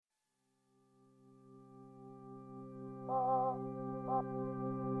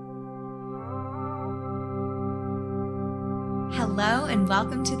Hello and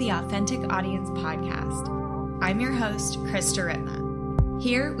welcome to the Authentic Audience Podcast. I'm your host, SriMati.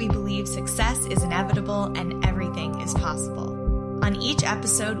 Here we believe success is inevitable and everything is possible. On each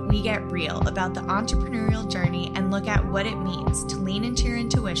episode, we get real about the entrepreneurial journey and look at what it means to lean into your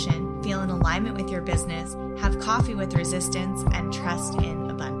intuition, feel in alignment with your business, have coffee with resistance, and trust in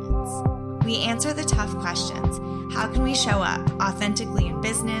abundance. We answer the tough questions. How can we show up authentically in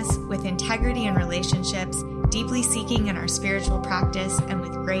business, with integrity in relationships, deeply seeking in our spiritual practice, and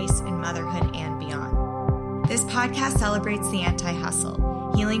with grace in motherhood and beyond? This podcast celebrates the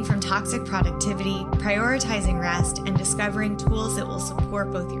anti-hustle, healing from toxic productivity, prioritizing rest, and discovering tools that will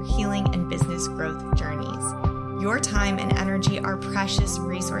support both your healing and business growth journeys. Your time and energy are precious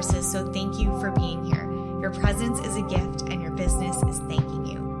resources, so thank you for being here. Your presence is a gift, and your business is thanking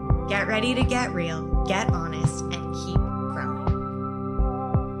you. Get ready to get real, get honest, and keep growing.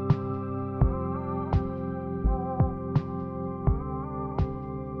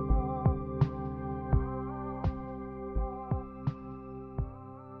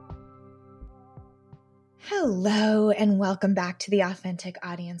 Hello, and welcome back to the Authentic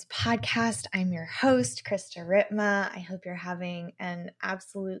Audience Podcast. I'm your host, SriMati. I hope you're having an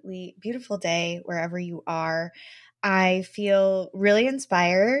absolutely beautiful day wherever you are. I feel really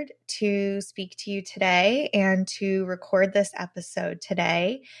inspired to speak to you today and to record this episode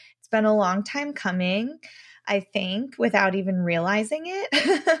today. It's been a long time coming, I think, without even realizing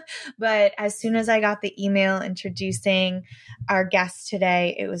it. But as soon as I got the email introducing our guest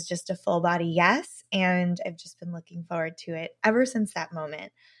today, it was just a full body yes. And I've just been looking forward to it ever since that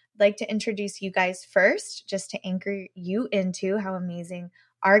moment. I'd like to introduce you guys first, just to anchor you into how amazing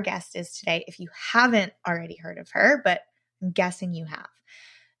our guest is today, if you haven't already heard of her, but I'm guessing you have.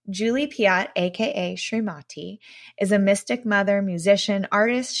 Julie Piat, aka SriMati, is a mystic mother, musician,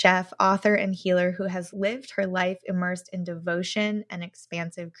 artist, chef, author, and healer who has lived her life immersed in devotion and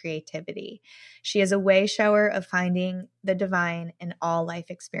expansive creativity. She is a way shower of finding the divine in all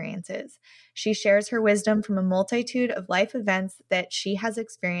life experiences. She shares her wisdom from a multitude of life events that she has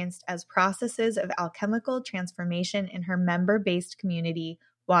experienced as processes of alchemical transformation in her member-based community,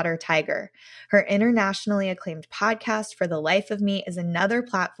 Water Tiger. Her internationally acclaimed podcast, For the Life of Me, is another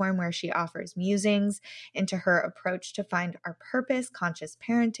platform where she offers musings into her approach to find our purpose, conscious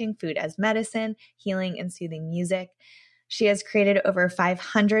parenting, food as medicine, healing, and soothing music. She has created over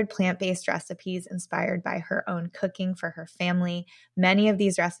 500 plant-based recipes inspired by her own cooking for her family. Many of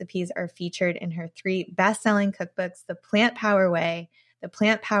these recipes are featured in her 3 best-selling cookbooks, The Plant Power Way, The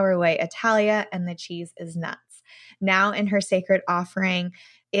Plant Power Way Italia, and The Cheese is Nuts. Now in her sacred offering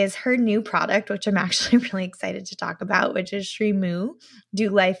is her new product, which I'm actually really excited to talk about, which is SriMu, Do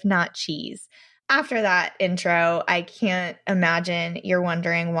Life Not Cheese. After that intro, I can't imagine you're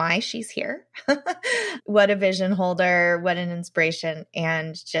wondering why she's here. What a vision holder, what an inspiration,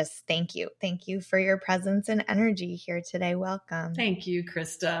 and just thank you. Thank you for your presence and energy here today. Welcome. Thank you,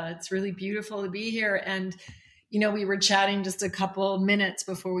 Krista. It's really beautiful to be here. And we were chatting just a couple minutes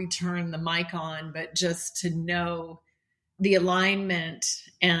before we turned the mic on, but just to know the alignment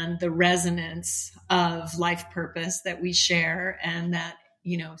and the resonance of life purpose that we share and that,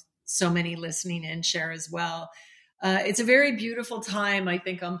 so many listening in share as well. It's a very beautiful time, I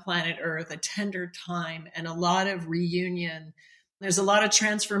think, on planet Earth, a tender time and a lot of reunion. There's a lot of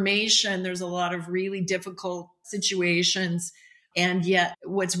transformation. There's a lot of really difficult situations. And yet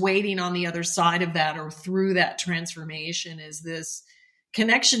what's waiting on the other side of that or through that transformation is this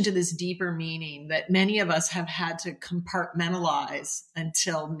connection to this deeper meaning that many of us have had to compartmentalize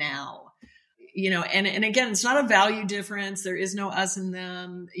until now. And again, it's not a value difference. There is no us and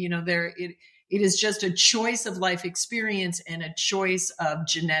them. It is just a choice of life experience and a choice of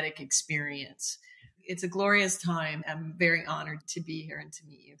genetic experience. It's a glorious time. I'm very honored to be here and to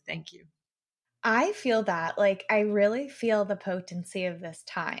meet you. Thank you. I feel that, I really feel the potency of this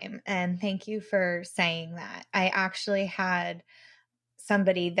time. And thank you for saying that. I actually had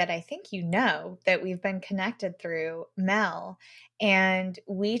somebody that I think that we've been connected through, Mel, and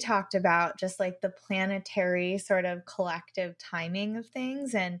we talked about just the planetary sort of collective timing of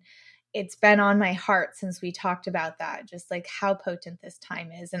things. And it's been on my heart since we talked about that, just how potent this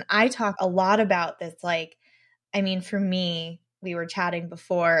time is. And I talk a lot about this, for me, we were chatting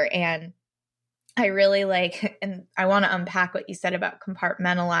before and I really and I want to unpack what you said about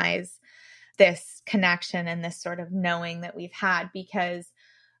compartmentalize this connection and this sort of knowing that we've had, because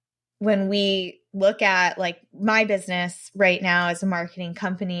when we look at my business right now as a marketing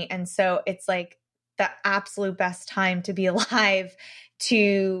company, and so it's the absolute best time to be alive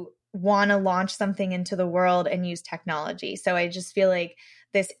to want to launch something into the world and use technology. So I just feel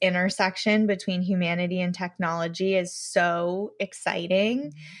this intersection between humanity and technology is so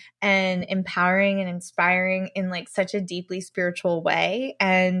exciting and empowering and inspiring in like such a deeply spiritual way.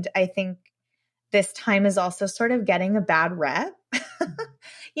 And I think this time is also sort of getting a bad rep.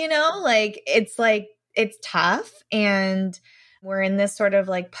 Like it's tough, and we're in this sort of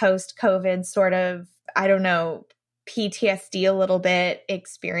like post-COVID sort of, I don't know, PTSD a little bit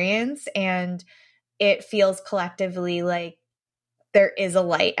experience. And it feels collectively like there is a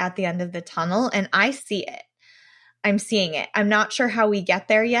light at the end of the tunnel, and I see it. I'm seeing it. I'm not sure how we get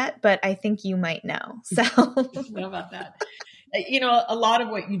there yet, but I think you might know. So know about that. A lot of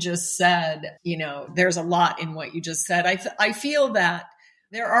what you just said, there's a lot in what you just said. I feel that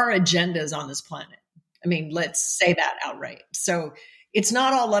there are agendas on this planet. I mean, let's say that outright. So it's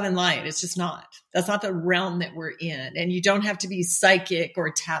not all love and light. It's just not. That's not the realm that we're in. And you don't have to be psychic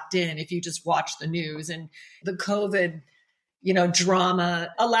or tapped in if you just watch the news. And the COVID, drama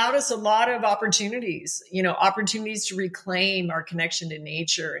allowed us a lot of opportunities, opportunities to reclaim our connection to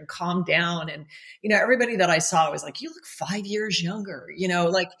nature and calm down. And, everybody that I saw was like, you look 5 years younger,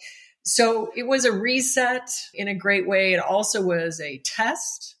 so it was a reset in a great way. It also was a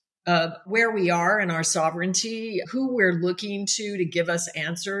test of where we are in our sovereignty, who we're looking to give us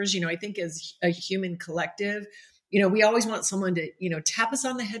answers. I think as a human collective, we always want someone to, tap us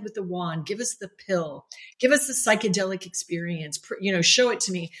on the head with the wand, give us the pill, give us the psychedelic experience, show it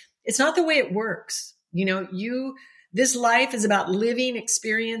to me. It's not the way it works. This life is about living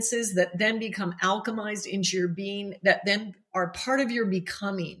experiences that then become alchemized into your being, that then are part of your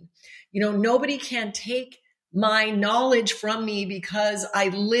becoming. Nobody can take my knowledge from me because I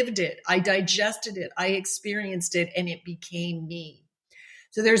lived it, I digested it, I experienced it, and it became me.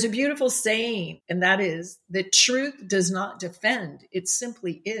 So there's a beautiful saying, and that is that truth does not defend. It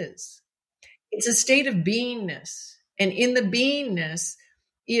simply is. It's a state of beingness. And in the beingness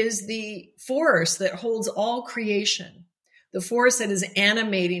is the force that holds all creation, the force that is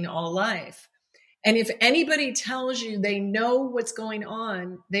animating all life. And if anybody tells you they know what's going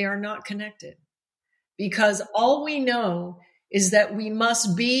on, they are not connected. Because all we know is that we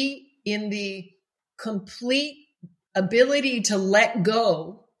must be in the complete ability to let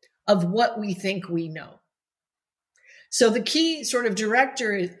go of what we think we know. So the key sort of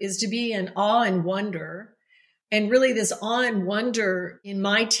director is to be in awe and wonder. And really this awe and wonder in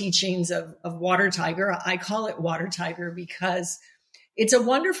my teachings of Water Tiger, I call it Water Tiger because it's a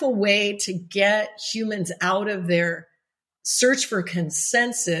wonderful way to get humans out of their search for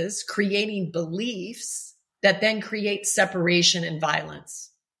consensus, creating beliefs that then create separation and violence.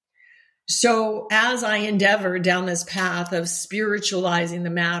 So as I endeavor down this path of spiritualizing the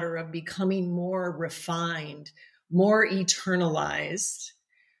matter, of becoming more refined, more eternalized,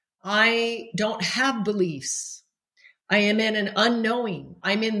 I don't have beliefs. I am in an unknowing.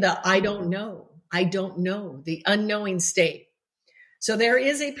 I'm in the I don't know, the unknowing state. So there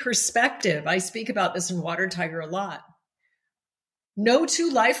is a perspective. I speak about this in Water Tiger a lot. No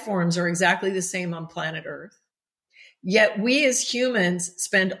two life forms are exactly the same on planet Earth. Yet we as humans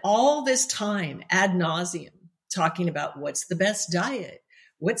spend all this time ad nauseum talking about what's the best diet,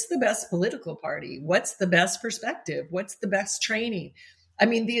 what's the best political party, what's the best perspective, what's the best training. I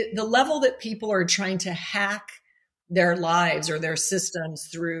mean, the level that people are trying to hack their lives or their systems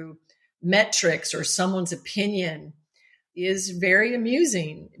through metrics or someone's opinion is very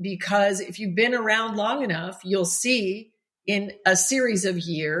amusing, because if you've been around long enough, you'll see in a series of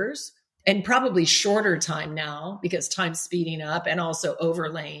years, and probably shorter time now because time's speeding up and also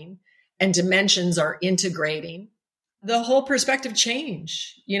overlaying and dimensions are integrating, the whole perspective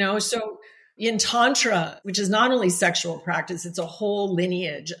change, So in Tantra, which is not only sexual practice, it's a whole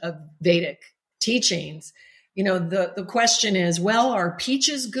lineage of Vedic teachings. The question is, well, are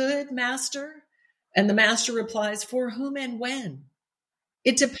peaches good, master? And the master replies, for whom and when?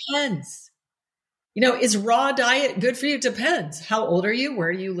 It depends. Is raw diet good for you? It depends. How old are you?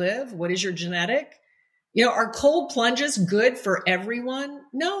 Where do you live? What is your genetic? Are cold plunges good for everyone?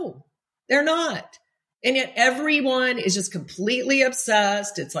 No, they're not. And yet everyone is just completely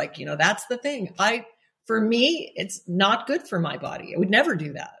obsessed. It's like, that's the thing. For me, it's not good for my body. I would never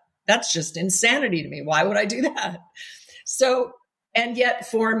do that. That's just insanity to me. Why would I do that? So, and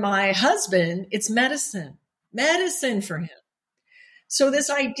yet for my husband, it's medicine for him. So this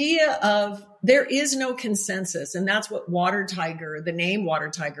idea of there is no consensus, and that's what Water Tiger, the name Water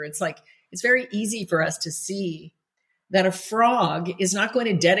Tiger, it's very easy for us to see that a frog is not going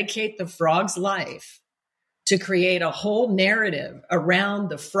to dedicate the frog's life to create a whole narrative around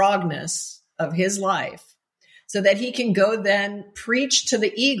the frogness of his life so that he can go then preach to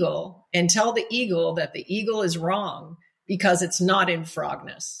the eagle and tell the eagle that the eagle is wrong because it's not in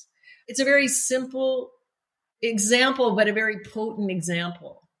frogness. It's a very simple example, but a very potent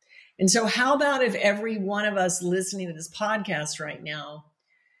example. And so how about if every one of us listening to this podcast right now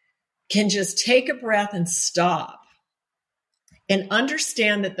can just take a breath and stop and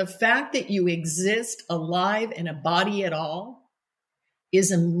understand that the fact that you exist alive in a body at all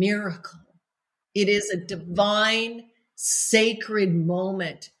is a miracle. It is a divine, sacred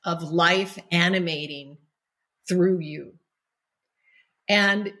moment of life animating through you.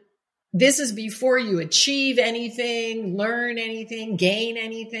 And this is before you achieve anything, learn anything, gain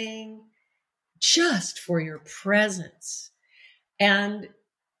anything, just for your presence. And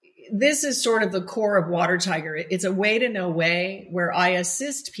this is sort of the core of Water Tiger. It's a way to know way where I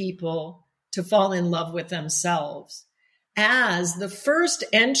assist people to fall in love with themselves as the first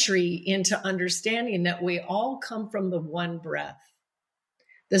entry into understanding that we all come from the one breath.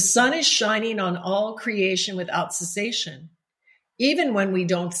 The sun is shining on all creation without cessation, even when we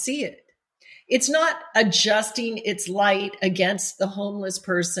don't see it. It's not adjusting its light against the homeless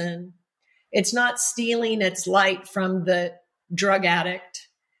person. It's not stealing its light from the drug addict.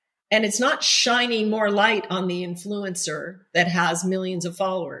 And it's not shining more light on the influencer that has millions of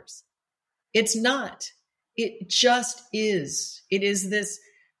followers. It's not. It just is. It is this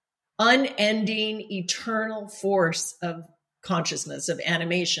unending, eternal force of consciousness, of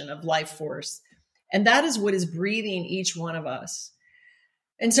animation, of life force. And that is what is breathing each one of us.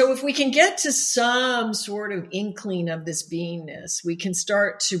 And so if we can get to some sort of inkling of this beingness, we can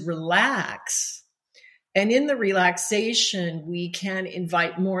start to relax. And in the relaxation, we can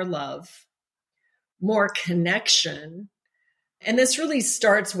invite more love, more connection. And this really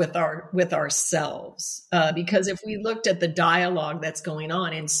starts with ourselves, because if we looked at the dialogue that's going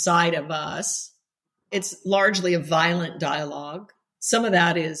on inside of us, it's largely a violent dialogue. Some of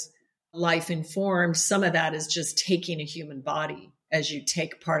that is life informed. Some of that is just taking a human body as you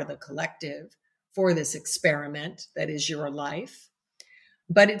take part of the collective for this experiment that is your life.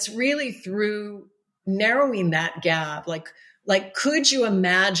 But it's really through narrowing that gap. Like, could you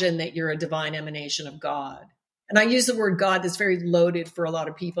imagine that you're a divine emanation of God? And I use the word God that's very loaded for a lot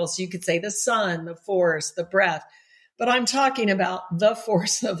of people. So you could say the sun, the force, the breath, but I'm talking about the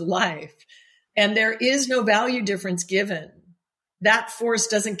force of life. And there is no value difference given. That force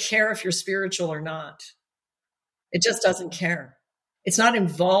doesn't care if you're spiritual or not. It just doesn't care. It's not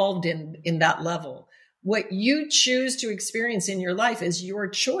involved in that level. What you choose to experience in your life is your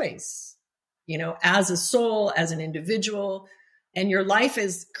choice, as a soul, as an individual, and your life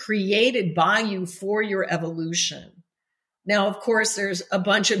is created by you for your evolution. Now, of course, there's a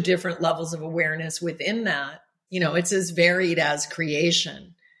bunch of different levels of awareness within that. It's as varied as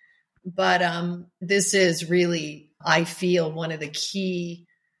creation. But this is really, I feel, one of the key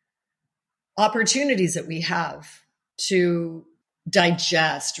opportunities that we have to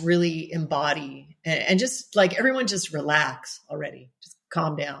digest, really embody, and just like everyone just relax already, just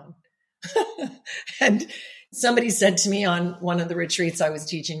calm down. And somebody said to me on one of the retreats I was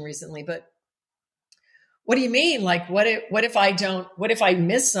teaching recently, but what do you mean? Like, what if I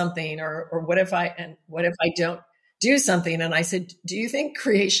miss something or what if I don't do something? And I said, do you think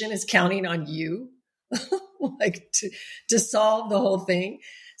creation is counting on you like to solve the whole thing?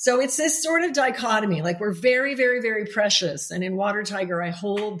 So it's this sort of dichotomy, like we're very, very, very precious. And in Water Tiger, I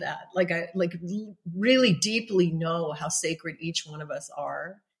hold that, I really deeply know how sacred each one of us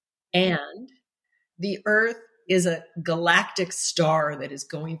are. And the earth is a galactic star that is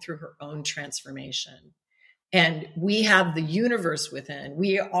going through her own transformation. And we have the universe within.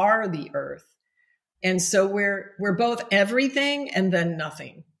 We are the earth. And so we're both everything and then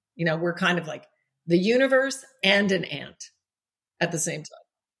nothing. We're kind of like the universe and an ant at the same time.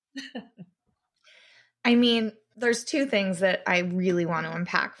 I mean, there's two things that I really want to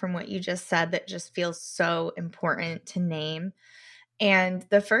unpack from what you just said that just feels so important to name. And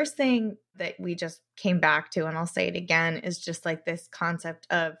the first thing that we just came back to, and I'll say it again, is just like this concept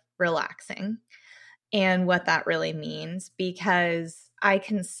of relaxing and what that really means. Because I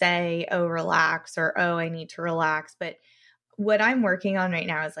can say, oh, relax, or, oh, I need to relax. But what I'm working on right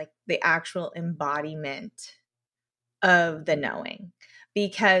now is like the actual embodiment of the knowing.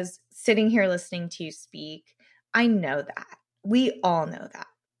 Because sitting here listening to you speak, I know that. We all know that.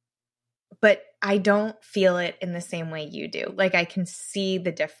 But I don't feel it in the same way you do. Like I can see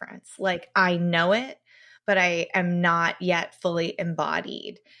the difference. Like I know it, but I am not yet fully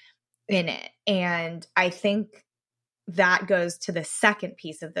embodied in it. And I think that goes to the second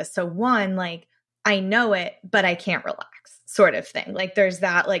piece of this. So one, like I know it, but I can't relax sort of thing. Like there's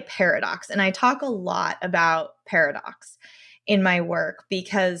that like paradox. And I talk a lot about paradox in my work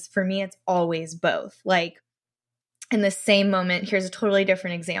because for me, it's always both. Like in the same moment, here's a totally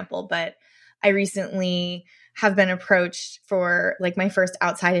different example, but I recently have been approached for like my first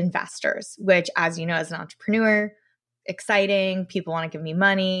outside investors, which, as you know, as an entrepreneur, exciting, people want to give me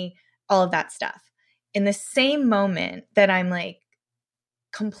money, all of that stuff. In the same moment that I'm like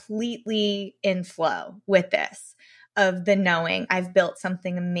completely in flow with this, of the knowing I've built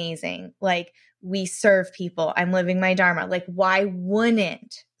something amazing, like we serve people, I'm living my dharma, like why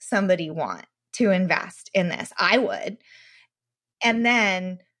wouldn't somebody want to invest in this? I would. And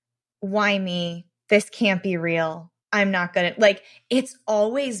then why me? This can't be real. I'm not going to, like, it's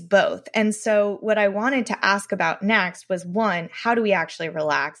always both. And so what I wanted to ask about next was, one, how do we actually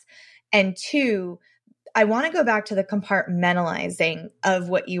relax? And two, I want to go back to the compartmentalizing of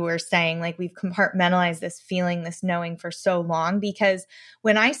what you were saying. Like, we've compartmentalized this feeling, this knowing for so long, because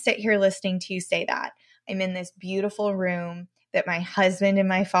when I sit here listening to you say that, I'm in this beautiful room that my husband and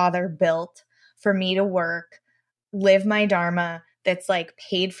my father built for me to work, live my dharma, that's like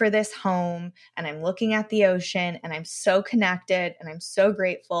paid for this home, and I'm looking at the ocean and I'm so connected and I'm so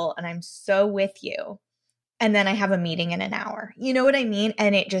grateful and I'm so with you. And then I have a meeting in an hour. You know what I mean?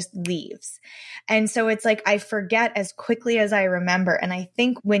 And it just leaves. And so it's like I forget as quickly as I remember. And I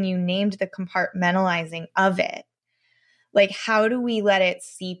think when you named the compartmentalizing of it, like how do we let it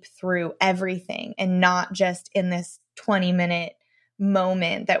seep through everything and not just in this 20-minute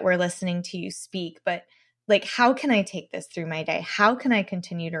moment that we're listening to you speak, but like, how can I take this through my day? How can I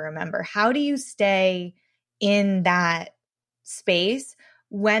continue to remember? How do you stay in that space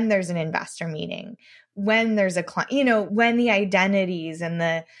when there's an investor meeting, when there's a client, you know, when the identities and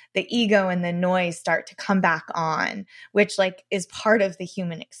the ego and the noise start to come back on, which like is part of the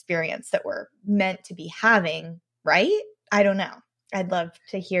human experience that we're meant to be having, right? I don't know. I'd love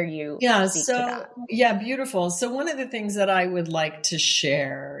to hear you speak to that. Yeah, beautiful. So one of the things that I would like to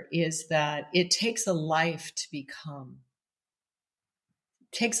share is that it takes a life to become.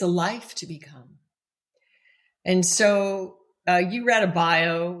 It takes a life to become. And so you read a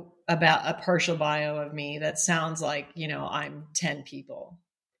partial bio of me that sounds like, you know, I'm 10 people.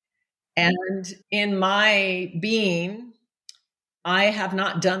 And in my being, I have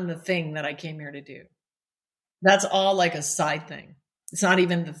not done the thing that I came here to do. That's all like a side thing. It's not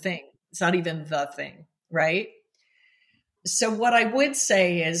even the thing. It's not even the thing, right? So what I would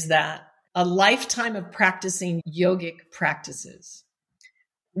say is that a lifetime of practicing yogic practices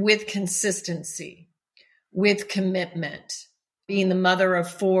with consistency, with commitment, being the mother of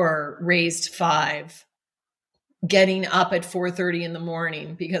 4, raised 5, getting up at 4:30 in the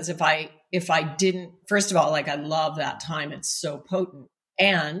morning, because if I didn't, first of all, like I love that time. It's so potent.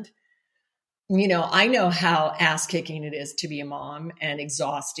 And you know, I know how ass kicking it is to be a mom and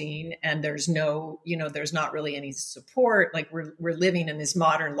exhausting. And there's no, you know, there's not really any support. Like we're living in this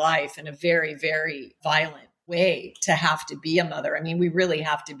modern life in a very, very violent way to have to be a mother. I mean, we really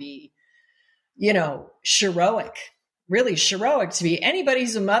have to be, you know, heroic, really heroic to be anybody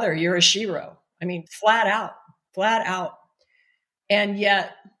who's a mother. You're a shero. I mean, flat out. And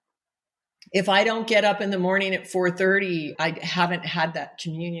yet, if I don't get up in the morning at 4:30, I haven't had that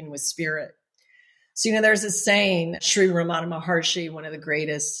communion with spirit. So, you know, there's a saying, SriMati Maharshi, one of the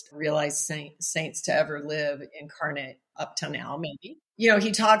greatest realized saints to ever live, incarnate up till now, maybe. You know,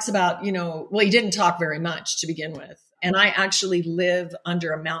 he talks about, you know, well, he didn't talk very much to begin with. And I actually live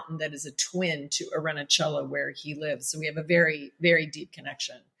under a mountain that is a twin to Arunachala where he lives. So we have a very, very deep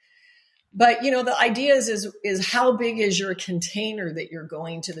connection. But, you know, the idea is how big is your container that you're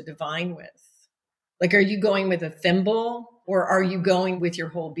going to the divine with? Like, are you going with a thimble or are you going with your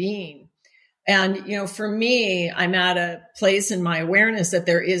whole being? And, you know, for me, I'm at a place in my awareness that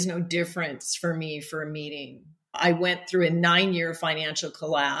there is no difference for me for a meeting. I went through a 9-year financial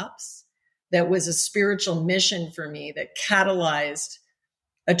collapse that was a spiritual mission for me that catalyzed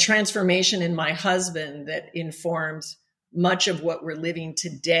a transformation in my husband that informed much of what we're living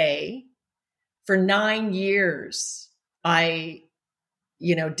today. For 9 years, I,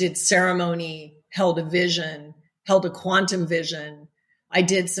 you know, did ceremony, held a vision, held a quantum vision. I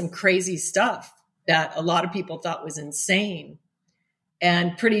did some crazy stuff that a lot of people thought was insane.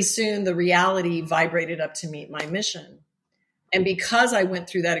 And pretty soon the reality vibrated up to meet my mission. And because I went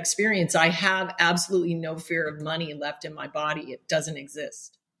through that experience, I have absolutely no fear of money left in my body. It doesn't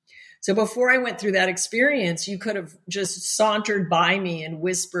exist. So before I went through that experience, you could have just sauntered by me and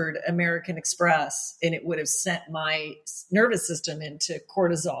whispered American Express, and it would have sent my nervous system into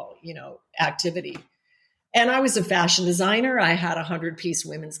cortisol, you know, activity. And I was a fashion designer. I had a 100-piece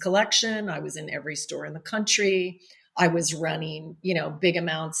women's collection. I was in every store in the country. I was running, you know, big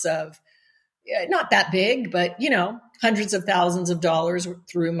amounts of, not that big, but, you know, hundreds of thousands of dollars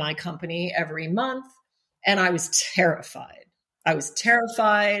through my company every month. And I was terrified. I was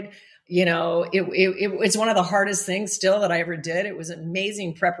terrified. It was one of the hardest things still that I ever did. It was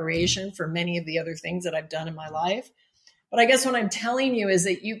amazing preparation for many of the other things that I've done in my life. But I guess what I'm telling you is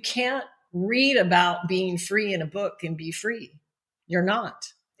that you can't read about being free in a book and be free. You're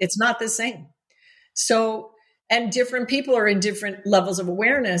not. It's not the same. So, and different people are in different levels of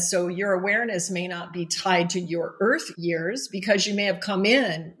awareness. So your awareness may not be tied to your earth years because you may have come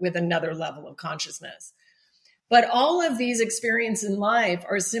in with another level of consciousness. But all of these experiences in life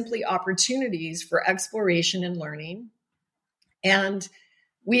are simply opportunities for exploration and learning. And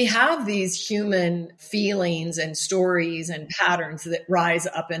we have these human feelings and stories and patterns that rise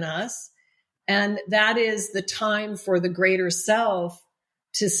up in us. And that is the time for the greater self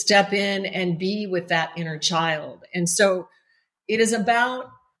to step in and be with that inner child. And so it is about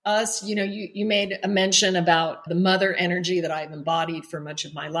us, you made a mention about the mother energy that I've embodied for much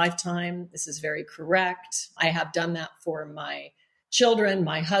of my lifetime. This is very correct. I have done that for my children,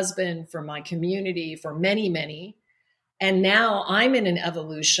 my husband, for my community, for many, many. And now I'm in an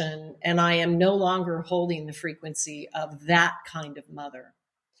evolution and I am no longer holding the frequency of that kind of mother.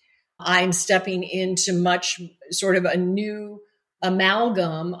 I'm stepping into much sort of a new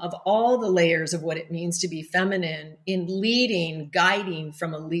amalgam of all the layers of what it means to be feminine in leading, guiding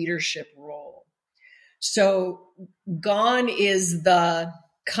from a leadership role. So gone is the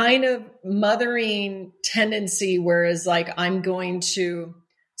kind of mothering tendency, whereas like I'm going to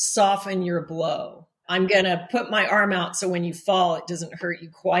soften your blow. I'm going to put my arm out so when you fall, it doesn't hurt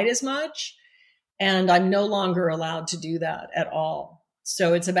you quite as much. And I'm no longer allowed to do that at all.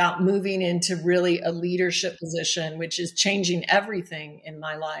 So it's about moving into really a leadership position, which is changing everything in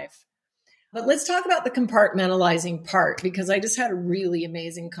my life. But let's talk about the compartmentalizing part, because I just had a really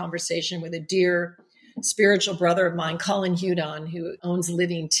amazing conversation with a dear spiritual brother of mine, Colin Hudon, who owns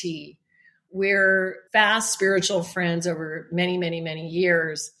Living Tea. We're fast spiritual friends over many, many, many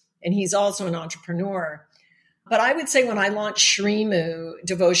years. And he's also an entrepreneur. But I would say when I launched SriMati,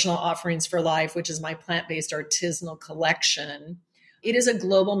 Devotional Offerings for Life, which is my plant-based artisanal collection, it is a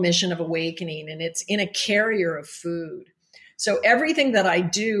global mission of awakening, and it's in a carrier of food. So everything that I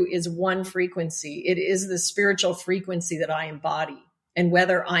do is one frequency. It is the spiritual frequency that I embody. And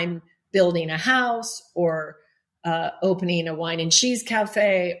whether I'm building a house or opening a wine and cheese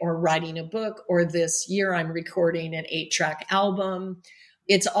cafe or writing a book, or this year I'm recording an 8-track album,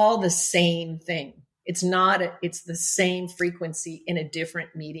 it's all the same thing. It's the same frequency in a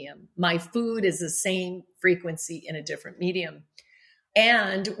different medium. My food is the same frequency in a different medium.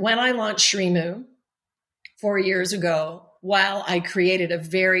 And when I launched SriMati 4 years ago, while I created a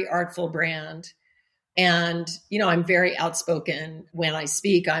very artful brand, and, I'm very outspoken when I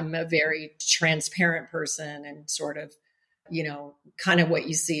speak, I'm a very transparent person and sort of, kind of what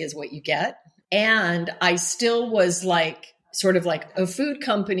you see is what you get. And I still was like, sort of like a food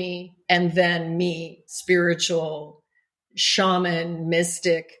company, and then me, spiritual, shaman,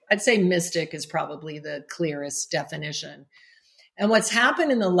 mystic. I'd say mystic is probably the clearest definition. And what's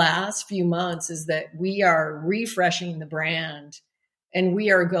happened in the last few months is that we are refreshing the brand and we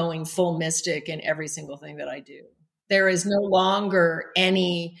are going full mystic in every single thing that I do. There is no longer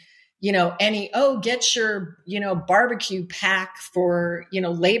any, get your, barbecue pack for,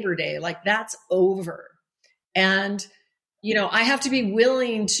 Labor Day. Like that's over. And I have to be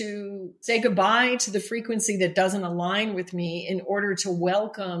willing to say goodbye to the frequency that doesn't align with me in order to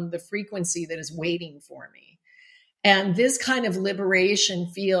welcome the frequency that is waiting for me. And this kind of liberation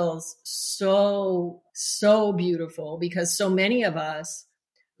feels so, so beautiful, because so many of us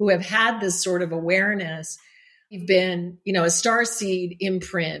who have had this sort of awareness, we've been, a starseed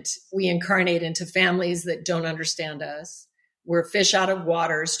imprint. We incarnate into families that don't understand us. We're fish out of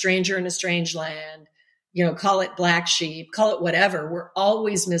water, stranger in a strange land. Call it black sheep, call it whatever. We're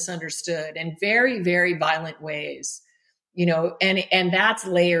always misunderstood in very, very violent ways, and that's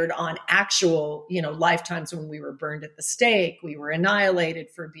layered on actual, lifetimes when we were burned at the stake, we were annihilated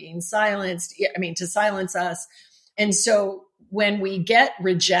for being silenced, to silence us. And so when we get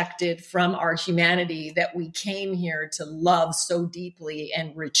rejected from our humanity that we came here to love so deeply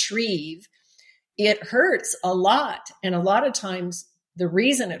and retrieve, it hurts a lot. And a lot of times the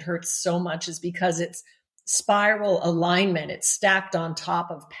reason it hurts so much is because it's spiral alignment. It's stacked on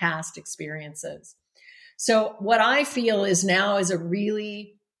top of past experiences. So what I feel is now is a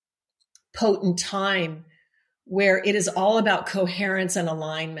really potent time where it is all about coherence and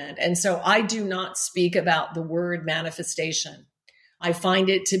alignment. And so I do not speak about the word manifestation. I find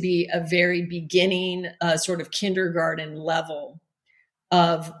it to be a very beginning, sort of kindergarten level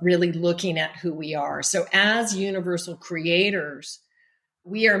of really looking at who we are. So as universal creators,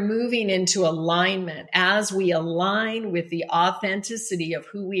 we are moving into alignment. As we align with the authenticity of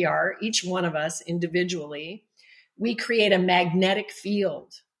who we are, each one of us individually, we create a magnetic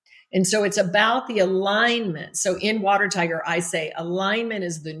field. And so it's about the alignment. So in Water Tiger, I say alignment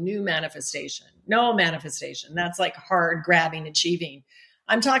is the new manifestation. No manifestation. That's like hard grabbing, achieving.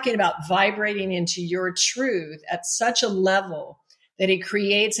 I'm talking about vibrating into your truth at such a level that it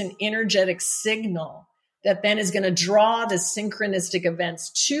creates an energetic signal that then is going to draw the synchronistic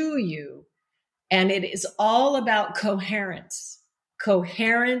events to you. And it is all about coherence.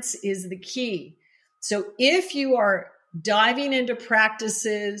 Coherence is the key. So if you are diving into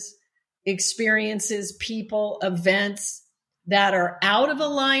practices, experiences, people, events that are out of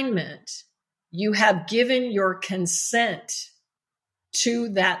alignment, you have given your consent to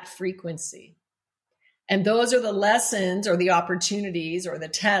that frequency. And those are the lessons or the opportunities or the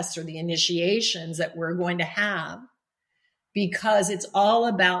tests or the initiations that we're going to have, because it's all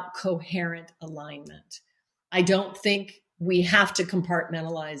about coherent alignment. I don't think we have to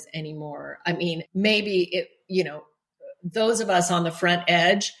compartmentalize anymore. I mean, maybe those of us on the front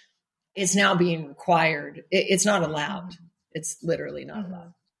edge, it's now being required. It's not allowed. It's literally not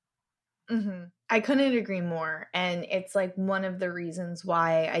allowed. Mm-hmm. I couldn't agree more. And it's like one of the reasons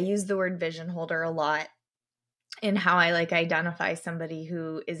why I use the word vision holder a lot in how I like identify somebody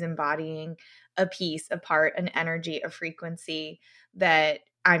who is embodying a piece, a part, an energy, a frequency that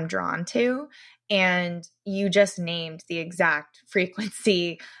I'm drawn to. And you just named the exact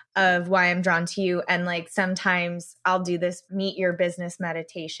frequency of why I'm drawn to you. And like sometimes I'll do this meet your business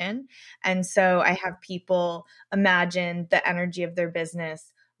meditation. And so I have people imagine the energy of their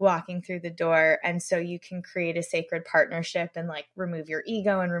business walking through the door. And so you can create a sacred partnership and like remove your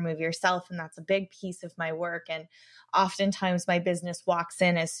ego and remove yourself. And that's a big piece of my work. And oftentimes my business walks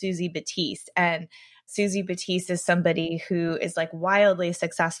in as Susie Batiste, and Susie Batiste is somebody who is like wildly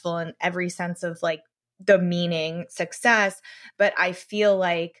successful in every sense of like the meaning success, but I feel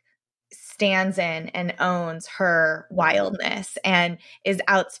like stands in and owns her wildness and is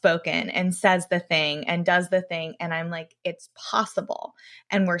outspoken and says the thing and does the thing. And I'm like, it's possible.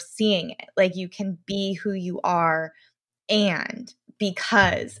 And we're seeing it. Like you can be who you are and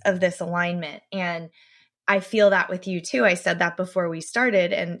because of this alignment. And I feel that with you too. I said that before we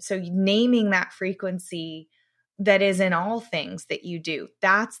started. And so naming that frequency that is in all things that you do,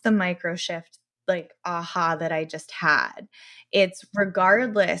 that's the micro shift, like aha, that I just had. It's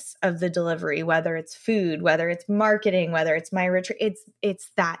regardless of the delivery, whether it's food, whether it's marketing, whether it's my retreat,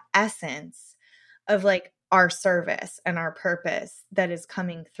 it's that essence of like our service and our purpose that is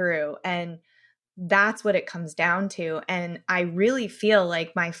coming through. And that's what it comes down to. And I really feel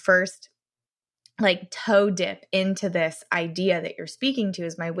like my first like toe dip into this idea that you're speaking to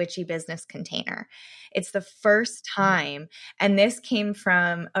is my witchy business container. It's the first time, and this came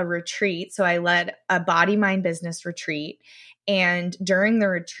from a retreat. So I led a body, mind, business retreat. And during the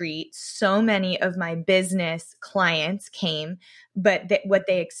retreat, so many of my business clients came, but what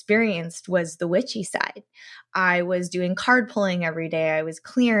they experienced was the witchy side. I was doing card pulling every day. I was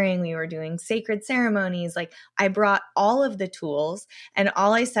clearing. We were doing sacred ceremonies. Like I brought all of the tools. And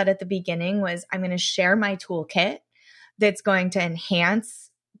all I said at the beginning was, I'm going to share my toolkit that's going to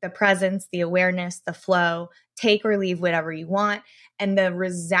enhance the presence, the awareness, the flow, take or leave whatever you want. And the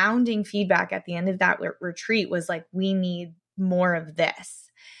resounding feedback at the end of that retreat was like, we need more of this.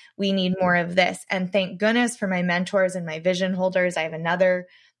 We need more of this. And thank goodness for my mentors and my vision holders. I have another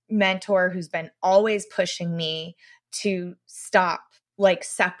mentor who's been always pushing me to stop like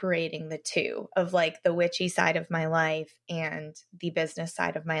separating the two of like the witchy side of my life and the business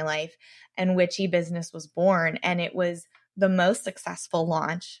side of my life. And Witchy Business was born, and it was the most successful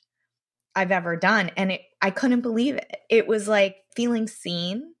launch I've ever done. And I couldn't believe it. It was like feeling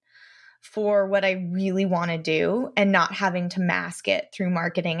seen for what I really want to do and not having to mask it through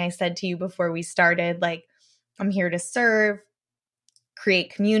marketing. I said to you before we started, like, I'm here to serve,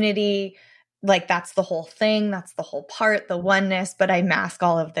 create community. Like that's the whole thing. That's the whole part, the oneness, but I mask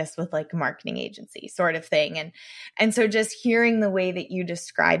all of this with like a marketing agency sort of thing. And so just hearing the way that you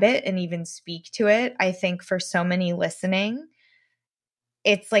describe it and even speak to it, I think for so many listening,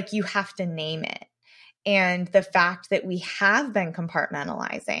 it's like you have to name it. And the fact that we have been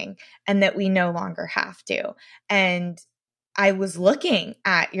compartmentalizing and that we no longer have to. And I was looking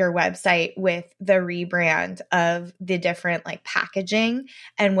at your website with the rebrand of the different like packaging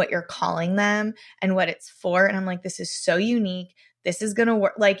and what you're calling them and what it's for. And I'm like, this is so unique. This is going to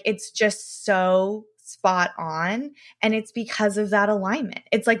work. Like, it's just so spot on. And it's because of that alignment.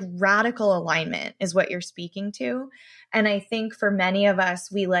 It's like radical alignment is what you're speaking to. And I think for many of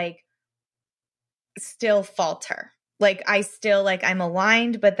us, we like still falter. Like I still like I'm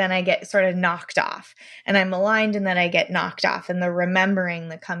aligned, but then I get sort of knocked off, and I'm aligned and then I get knocked off. And the remembering,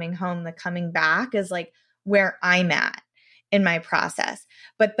 the coming home, the coming back is like where I'm at in my process.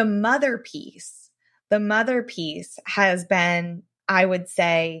 But the mother piece has been, I would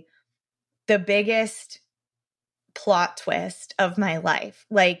say, the biggest plot twist of my life.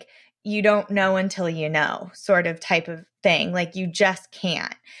 Like you don't know until you know, sort of type of thing. Like you just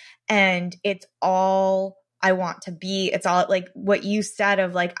can't. And it's all I want to be. It's all like what you said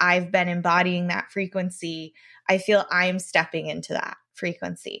of like, I've been embodying that frequency. I feel I'm stepping into that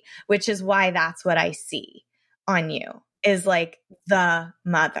frequency, which is why that's what I see on you is like the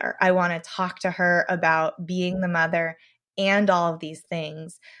mother. I want to talk to her about being the mother and all of these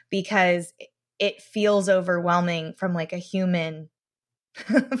things because it feels overwhelming from like a human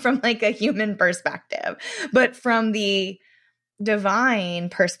perspective. But from the divine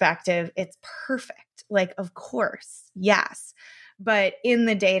perspective, it's perfect. Like, of course, yes. But in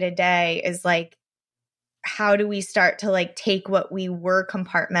the day to day is like, how do we start to like take what we were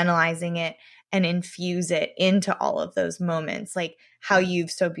compartmentalizing it and infuse it into all of those moments, like how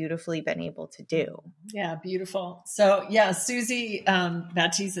you've so beautifully been able to do. Yeah, beautiful. So yeah, Susie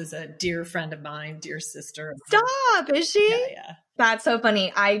Baptiste is a dear friend of mine, dear sister. Stop, is she? Yeah, yeah. That's so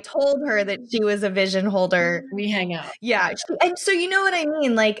funny. I told her that she was a vision holder. We hang out. Yeah. And so you know what I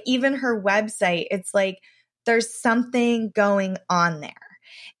mean? Like even her website, it's like there's something going on there.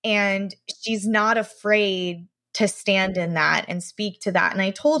 And she's not afraid to stand in that and speak to that. And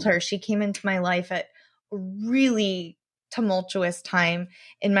I told her she came into my life at a really tumultuous time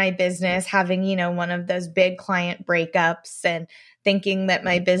in my business, having, you know, one of those big client breakups and thinking that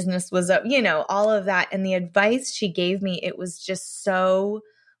my business was, you know, all of that. And the advice she gave me, it was just so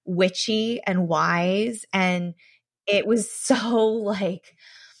witchy and wise. And it was so like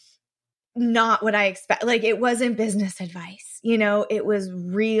not what I expect. Like it wasn't business advice, you know, it was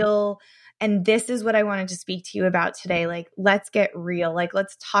real. And this is what I wanted to speak to you about today. Like, let's get real. Like,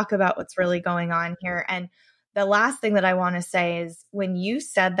 let's talk about what's really going on here. And the last thing that I want to say is when you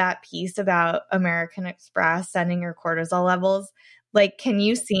said that piece about American Express sending your cortisol levels, like, can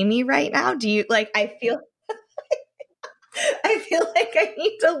you see me right now? Do you like, I feel like I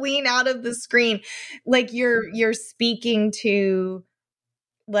need to lean out of the screen. Like you're speaking to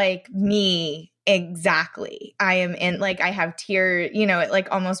like me. Exactly. I am in like, I have tears, you know, it like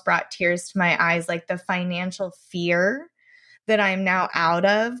almost brought tears to my eyes, like the financial fear that I'm now out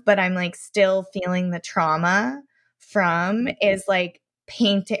of, but I'm like still feeling the trauma from is like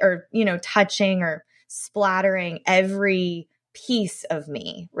painting or, you know, touching or splattering every piece of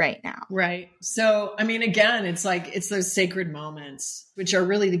me right now. Right. So, I mean, again, it's like, it's those sacred moments, which are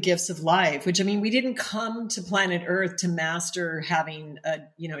really the gifts of life, which I mean, we didn't come to planet Earth to master having a,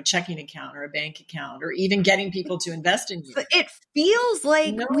 you know, checking account or a bank account or even getting people to invest in you. It feels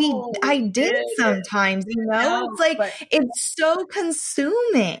like I did sometimes, you know, it's like, it's so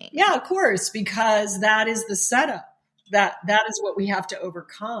consuming. Yeah, of course, because that is the setup that is what we have to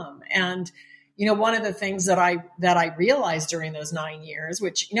overcome. And you know, one of the things that I realized during those 9 years,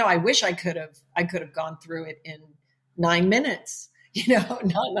 which, you know, I wish I could have gone through it in 9 minutes, you know,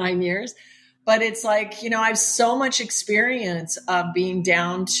 not 9 years, but it's like, you know, I have so much experience of being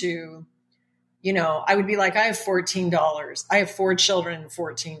down to, you know, I would be like, I have $14. I have 4 children,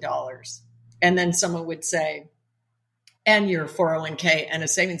 $14. And then someone would say, and your 401k and a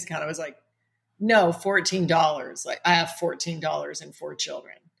savings account. I was like, no, $14. Like I have $14 and 4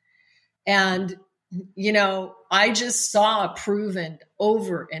 children. And, you know, I just saw proven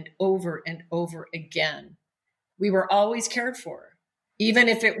over and over and over again. We were always cared for, even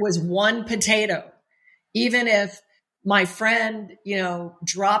if it was one potato, even if my friend, you know,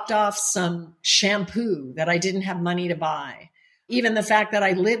 dropped off some shampoo that I didn't have money to buy. Even the fact that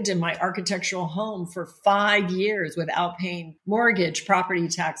I lived in my architectural home for 5 years without paying mortgage, property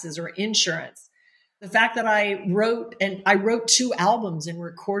taxes, or insurance. The fact that I wrote 2 albums and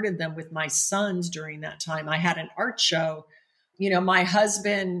recorded them with my sons during that time. I had an art show. You know, my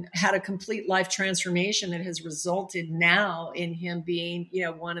husband had a complete life transformation that has resulted now in him being, you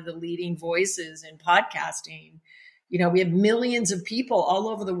know, one of the leading voices in podcasting. You know, we have millions of people all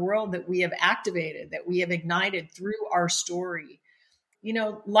over the world that we have activated, that we have ignited through our story. You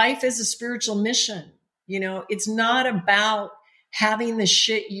know, life is a spiritual mission. You know, it's not about having the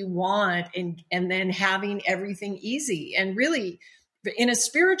shit you want and then having everything easy. And really, in a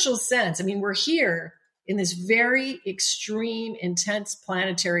spiritual sense, I mean, we're here in this very extreme, intense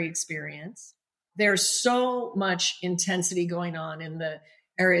planetary experience. There's so much intensity going on in the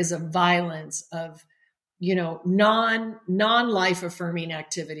areas of violence, of non-life affirming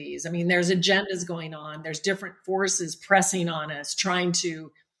activities. I mean, there's agendas going on. There's different forces pressing on us, trying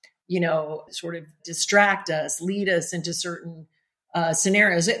to, sort of distract us, lead us into certain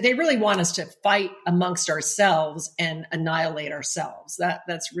scenarios. They really want us to fight amongst ourselves and annihilate ourselves.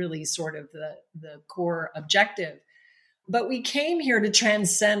 That's really sort of the core objective. But we came here to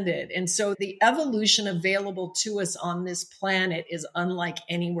transcend it. And so the evolution available to us on this planet is unlike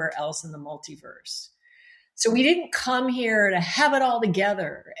anywhere else in the multiverse. So we didn't come here to have it all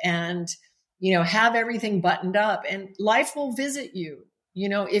together and, have everything buttoned up, and life will visit you.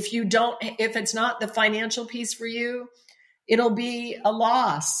 If it's not the financial piece for you, it'll be a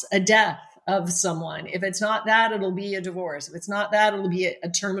loss, a death of someone. If it's not that, it'll be a divorce. If it's not that, it'll be a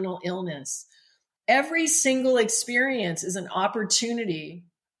terminal illness. Every single experience is an opportunity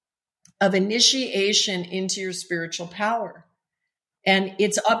of initiation into your spiritual power. And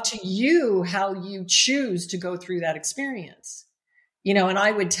it's up to you how you choose to go through that experience. And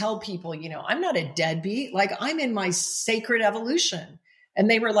I would tell people, I'm not a deadbeat. Like, I'm in my sacred evolution. And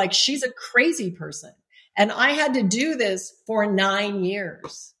they were like, she's a crazy person. And I had to do this for 9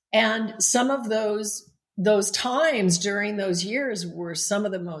 years. And some of those times during those years were some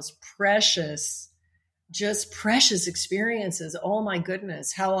of the most precious experiences. Oh my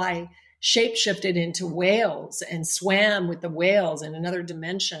goodness, how I shapeshifted into whales and swam with the whales in another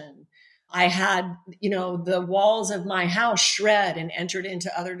dimension. I had, the walls of my house shred and entered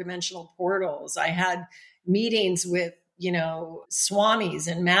into other dimensional portals. I had meetings with, swamis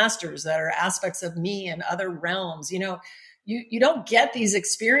and masters that are aspects of me in other realms. You don't get these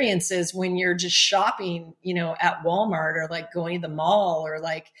experiences when you're just shopping, at Walmart or like going to the mall or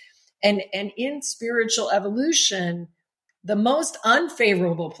like, and in spiritual evolution, the most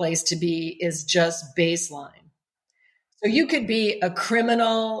unfavorable place to be is just baseline. So you could be a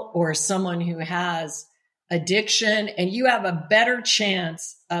criminal or someone who has addiction, and you have a better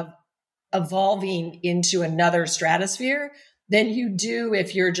chance of evolving into another stratosphere than you do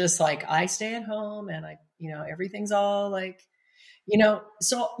if you're just like, I stay at home and everything's all like,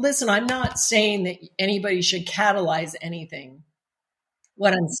 so listen, I'm not saying that anybody should catalyze anything.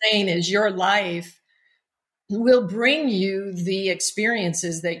 What I'm saying is your life will bring you the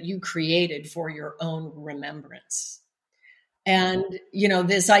experiences that you created for your own remembrance. And,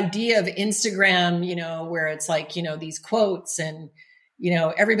 this idea of Instagram, where it's like, these quotes and,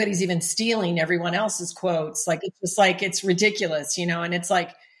 everybody's even stealing everyone else's quotes. Like, it's just like, it's ridiculous, and it's like,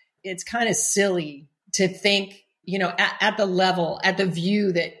 it's kind of silly to think, at the level, at the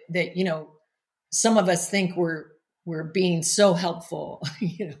view that, some of us think we're being so helpful,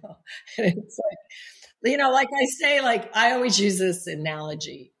 and it's like, like I say, like, I always use this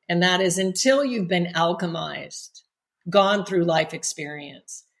analogy, and that is, until you've been alchemized, gone through life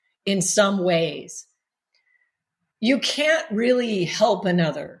experience in some ways, you can't really help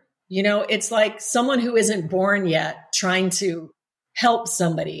another. It's like someone who isn't born yet trying to help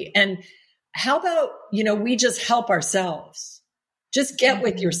somebody. And how about, we just help ourselves? Just get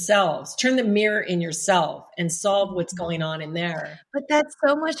with yourselves, turn the mirror in yourself and solve what's going on in there. But that's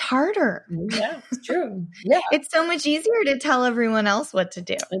so much harder. Yeah, it's true. Yeah. It's so much easier to tell everyone else what to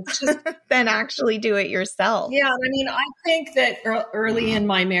do than actually do it yourself. Yeah. I mean, I think that early in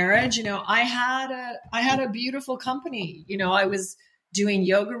my marriage, I had a beautiful company. I was doing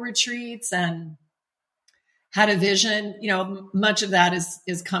yoga retreats and had a vision. Much of that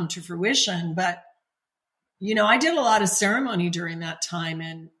is come to fruition, but I did a lot of ceremony during that time.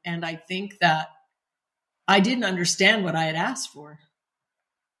 And I think that I didn't understand what I had asked for.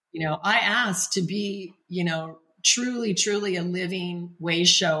 I asked to be, truly, truly a living way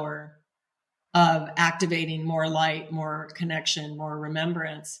shower of activating more light, more connection, more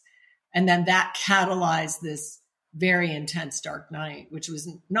remembrance. And then that catalyzed this very intense dark night, which was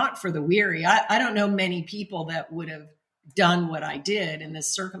not for the weary. I don't know many people that would have done what I did in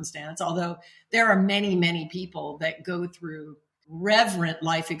this circumstance, although there are many, many people that go through reverent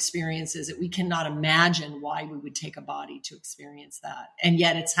life experiences that we cannot imagine why we would take a body to experience that. And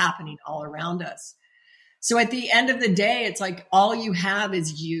yet it's happening all around us. So at the end of the day, it's like all you have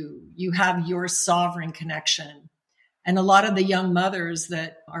is you have your sovereign connection. And a lot of the young mothers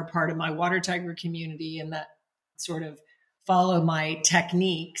that are part of my water tiger community and that sort of follow my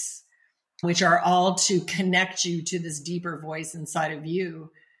techniques, which are all to connect you to this deeper voice inside of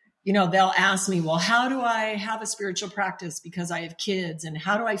you. They'll ask me, well, how do I have a spiritual practice because I have kids, and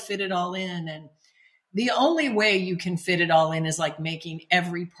how do I fit it all in? And the only way you can fit it all in is like making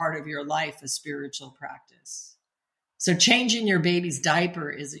every part of your life a spiritual practice. So changing your baby's diaper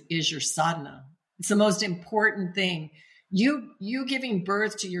is your sadhana. It's the most important thing. You giving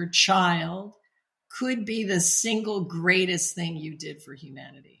birth to your child could be the single greatest thing you did for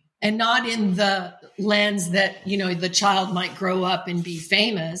humanity. And not in the lens that, the child might grow up and be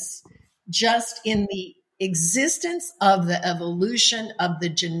famous, just in the existence of the evolution of the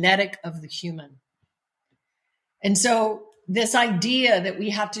genetic of the human. And so this idea that we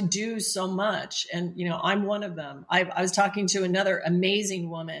have to do so much, and, I'm one of them. I was talking to another amazing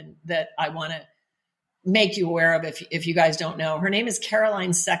woman that I want to make you aware of if you guys don't know. Her name is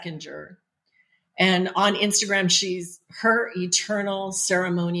Caroline Seckinger. And on Instagram, she's Her Eternal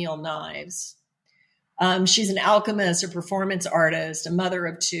Ceremonial Knives. She's an alchemist, a performance artist, a mother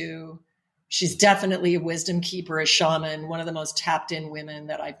of two. She's definitely a wisdom keeper, a shaman, one of the most tapped in women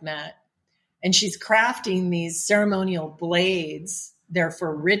that I've met. And she's crafting these ceremonial blades. They're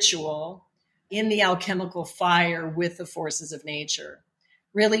for ritual in the alchemical fire with the forces of nature.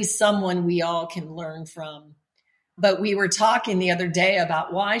 Really someone we all can learn from. But we were talking the other day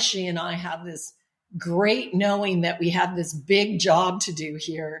about why she and I have this great knowing that we have this big job to do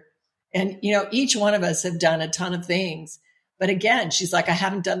here. And, each one of us have done a ton of things. But again, she's like, I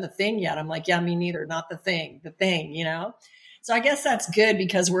haven't done the thing yet. I'm like, yeah, me neither. Not the thing, So I guess that's good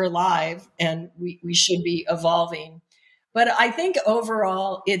because we're alive and we should be evolving. But I think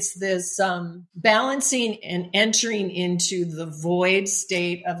overall, it's this balancing and entering into the void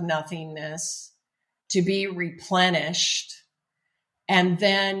state of nothingness to be replenished and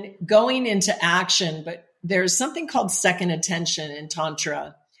then going into action. But there's something called second attention in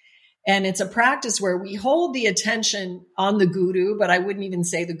Tantra. And it's a practice where we hold the attention on the guru, but I wouldn't even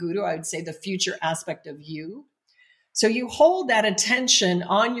say the guru. I would say the future aspect of you. So you hold that attention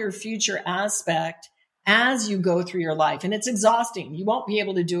on your future aspect as you go through your life. And it's exhausting. You won't be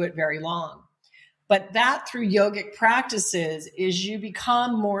able to do it very long. But that through yogic practices is you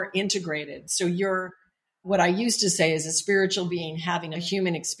become more integrated. So you're what I used to say is a spiritual being having a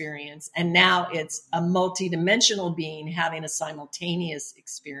human experience. And now it's a multidimensional being having a simultaneous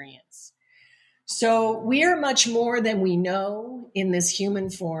experience. So we are much more than we know in this human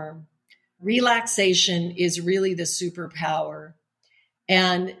form. Relaxation is really the superpower,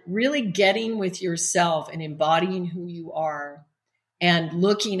 and really getting with yourself and embodying who you are and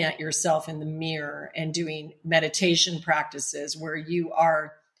looking at yourself in the mirror and doing meditation practices where you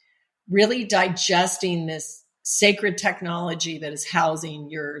are really digesting this sacred technology that is housing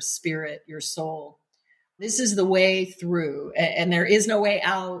your spirit, your soul. This is the way through, and there is no way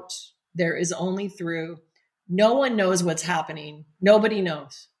out. There is only through. No one knows what's happening. Nobody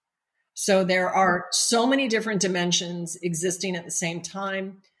knows. So there are so many different dimensions existing at the same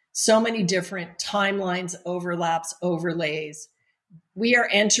time, so many different timelines, overlaps, overlays. We are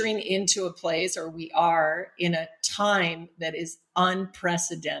entering into a place, or we are in a time that is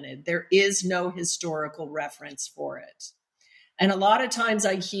unprecedented. There is no historical reference for it. And a lot of times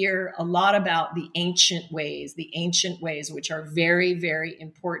I hear a lot about the ancient ways, which are very, very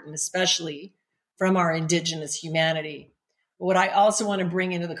important, especially from our indigenous humanity. What I also want to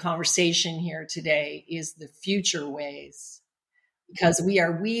bring into the conversation here today is the future ways, because we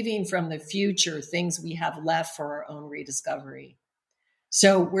are weaving from the future things we have left for our own rediscovery.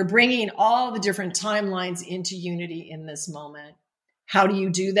 So we're bringing all the different timelines into unity in this moment. How do you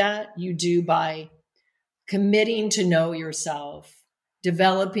do that? You do by committing to know yourself,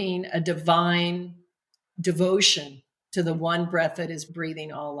 developing a divine devotion to the one breath that is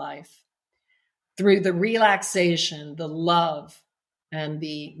breathing all life. Through the relaxation, the love, and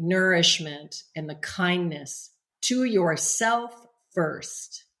the nourishment and the kindness to yourself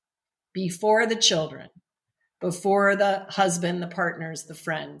first, before the children, before the husband, the partners, the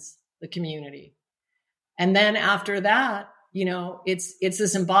friends, the community. And then after that, it's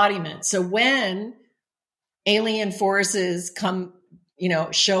this embodiment. So when alien forces come,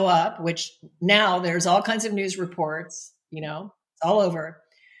 show up, which now there's all kinds of news reports, it's all over.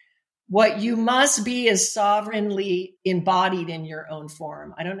 What you must be is sovereignly embodied in your own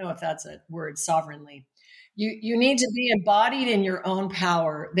form. I don't know if that's a word, sovereignly. You need to be embodied in your own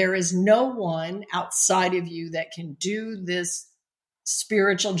power. There is no one outside of you that can do this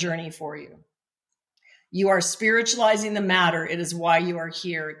spiritual journey for you. You are spiritualizing the matter. It is why you are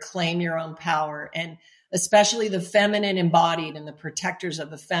here. Claim your own power. And especially the feminine embodied and the protectors of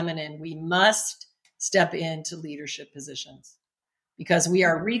the feminine, we must step into leadership positions. Because we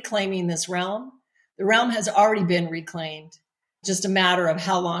are reclaiming this realm. The realm has already been reclaimed, just a matter of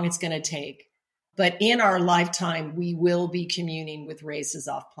how long it's going to take. But in our lifetime, we will be communing with races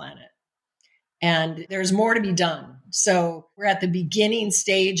off planet. And there's more to be done. So we're at the beginning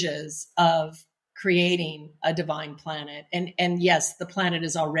stages of creating a divine planet. And yes, the planet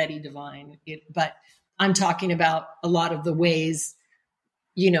is already divine, but I'm talking about a lot of the ways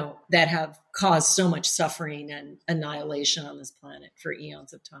that have caused so much suffering and annihilation on this planet for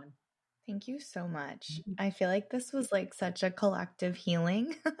eons of time. Thank you so much. I feel like this was like such a collective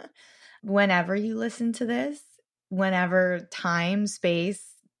healing. Whenever you listen to this, whenever time, space,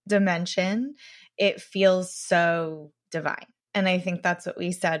 dimension, it feels so divine. And I think that's what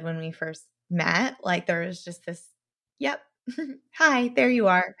we said when we first met. Like there was just this, yep, hi, there you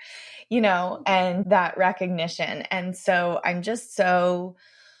are, and that recognition. And so I'm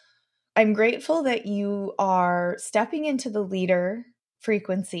grateful that you are stepping into the leader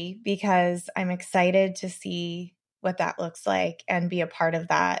frequency, because I'm excited to see what that looks like and be a part of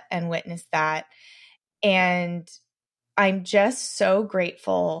that and witness that. And I'm just so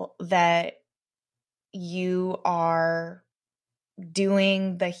grateful that you are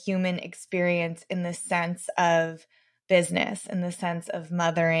doing the human experience in the sense of business, in the sense of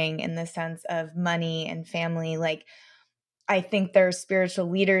mothering, in the sense of money and family. Like, I think there are spiritual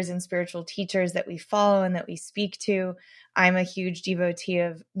leaders and spiritual teachers that we follow and that we speak to. I'm a huge devotee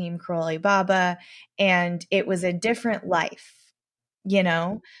of Neem Karoli Baba, and it was a different life.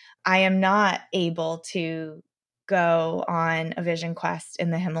 I am not able to go on a vision quest in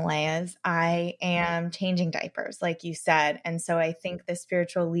the Himalayas. I am changing diapers, like you said. And so I think the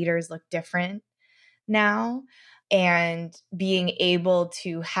spiritual leaders look different now. And being able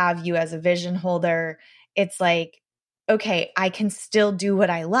to have you as a vision holder, it's like, okay, I can still do what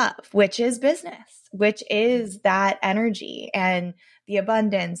I love, which is business, which is that energy and the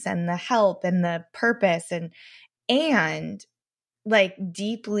abundance and the help and the purpose and like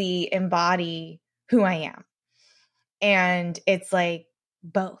deeply embody who I am. And it's like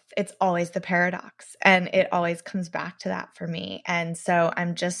both. It's always the paradox, and it always comes back to that for me. And so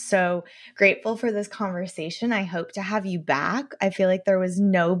I'm just so grateful for this conversation. I hope to have you back. I feel like there was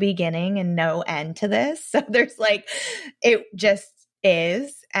no beginning and no end to this. So there's like, it just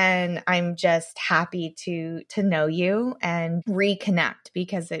is. And I'm just happy to know you and reconnect,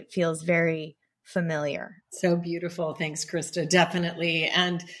 because it feels very familiar. So beautiful. Thanks, Krista. Definitely.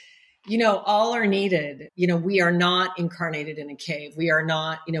 And all are needed. We are not incarnated in a cave. We are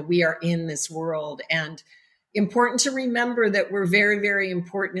not, we are in this world. And important to remember that we're very, very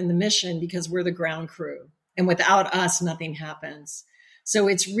important in the mission, because we're the ground crew. And without us, nothing happens. So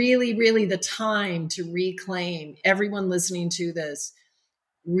it's really, really the time to reclaim, everyone listening to this,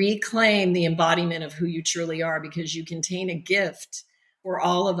 reclaim the embodiment of who you truly are, because you contain a gift for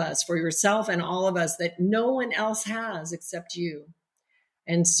all of us, for yourself and all of us, that no one else has except you.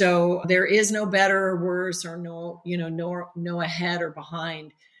 And so there is no better or worse, or no ahead or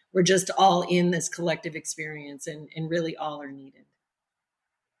behind. We're just all in this collective experience, and really all are needed.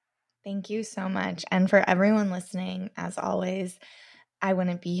 Thank you so much. And for everyone listening, as always, I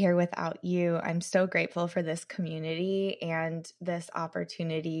wouldn't be here without you. I'm so grateful for this community and this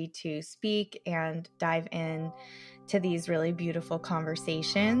opportunity to speak and dive in to these really beautiful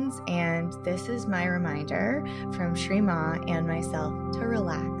conversations. And this is my reminder from SriMati and myself to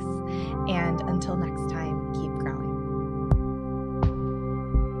relax. And until next time.